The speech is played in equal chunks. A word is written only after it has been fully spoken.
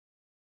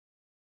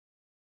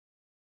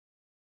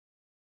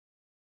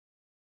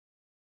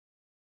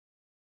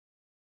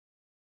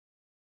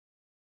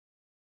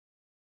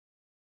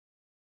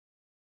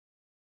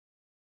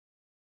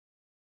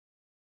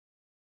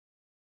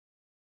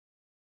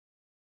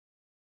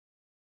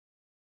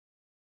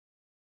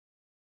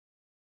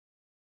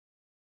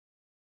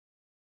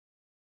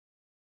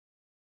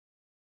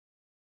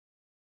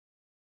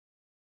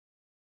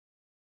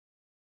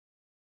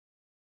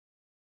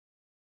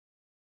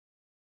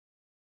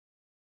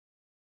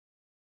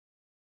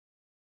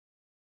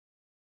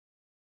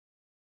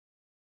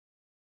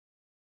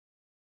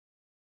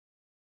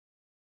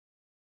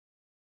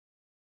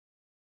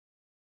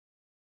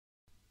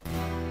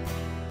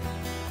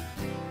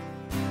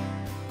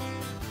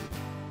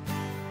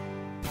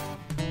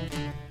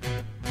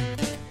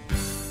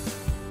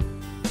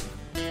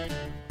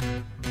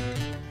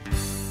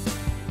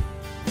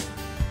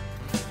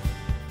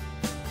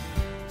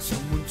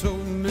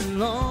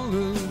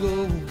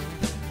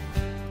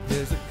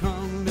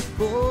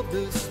before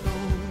the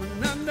storm,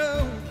 and I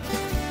know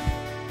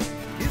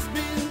it's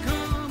been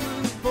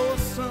coming for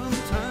some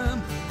time.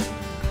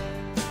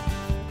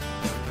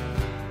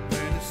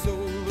 When it's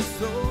over,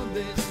 so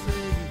they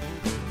say,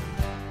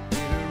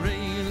 it'll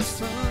rain a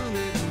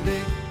sunny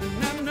day,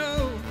 and I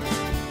know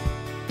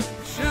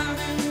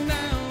shining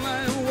down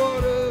like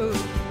water.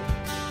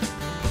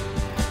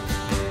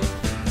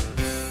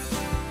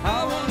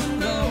 I wanna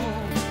know,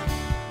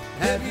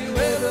 have you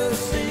ever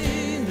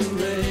seen the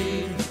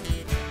rain?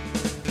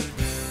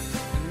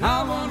 And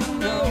I wanna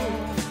know,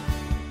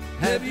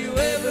 have you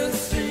ever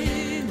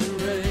seen the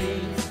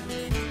rain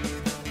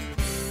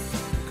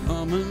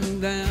coming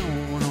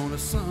down on a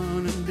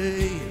sunny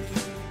day?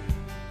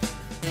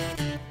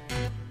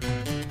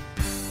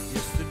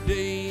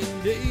 Yesterday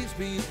and days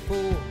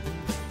before,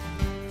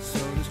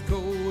 sun is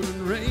cold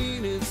and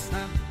rain is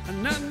hot,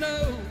 and I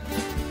know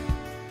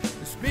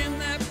it's been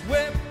that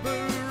way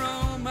for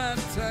all my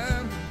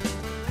time.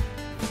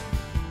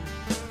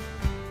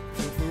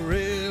 So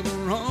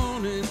forever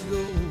on it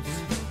goes,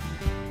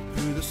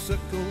 through the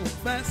circle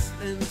fast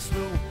and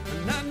slow,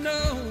 and I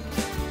know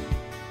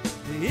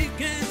it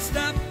can't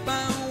stop. I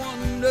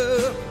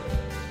wonder,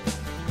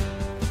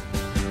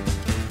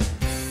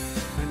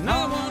 and I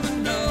wanna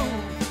know,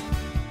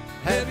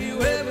 have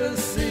you ever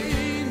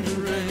seen the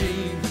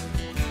rain?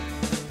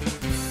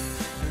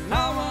 And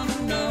I wanna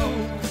know,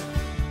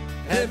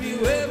 have you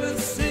ever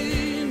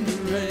seen the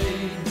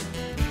rain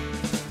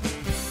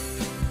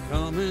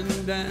coming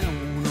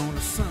down on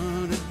a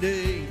sunny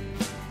day?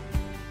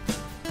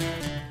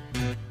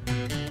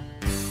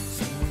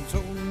 Someone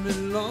told me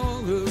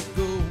long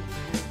ago,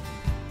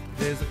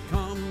 there's a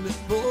calm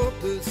before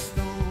the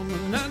storm,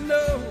 and I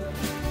know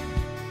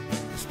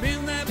it's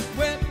been that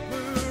way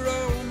for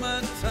all my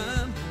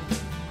time.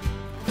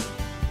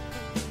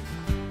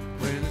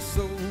 When it's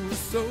over,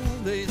 so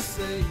they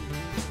say,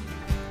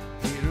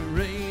 it'll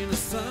rain a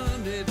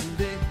sunny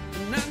day,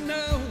 and I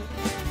know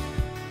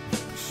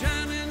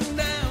shining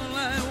down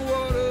like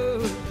water.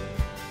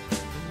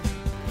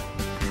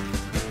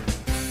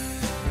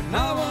 And I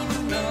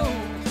wanna know,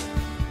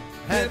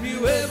 have you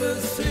ever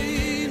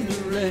seen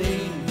the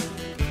rain?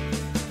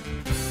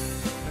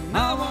 And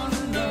I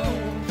wanna know,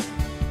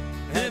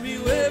 have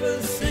you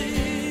ever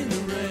seen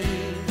the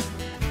rain?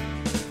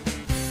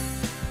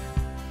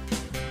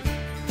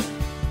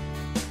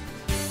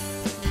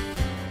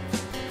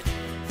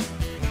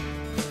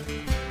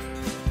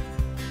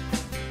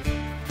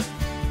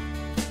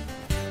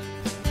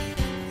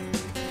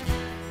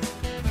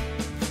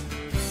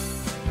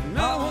 And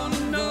I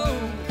wanna know,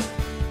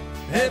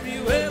 have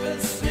you ever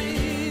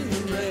seen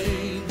the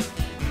rain?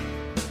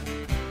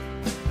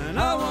 And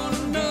I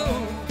wanna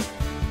know,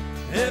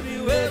 have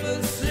you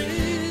ever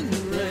seen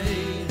the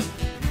rain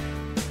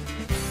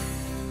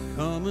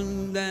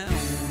coming down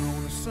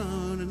on a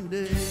sunny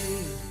day?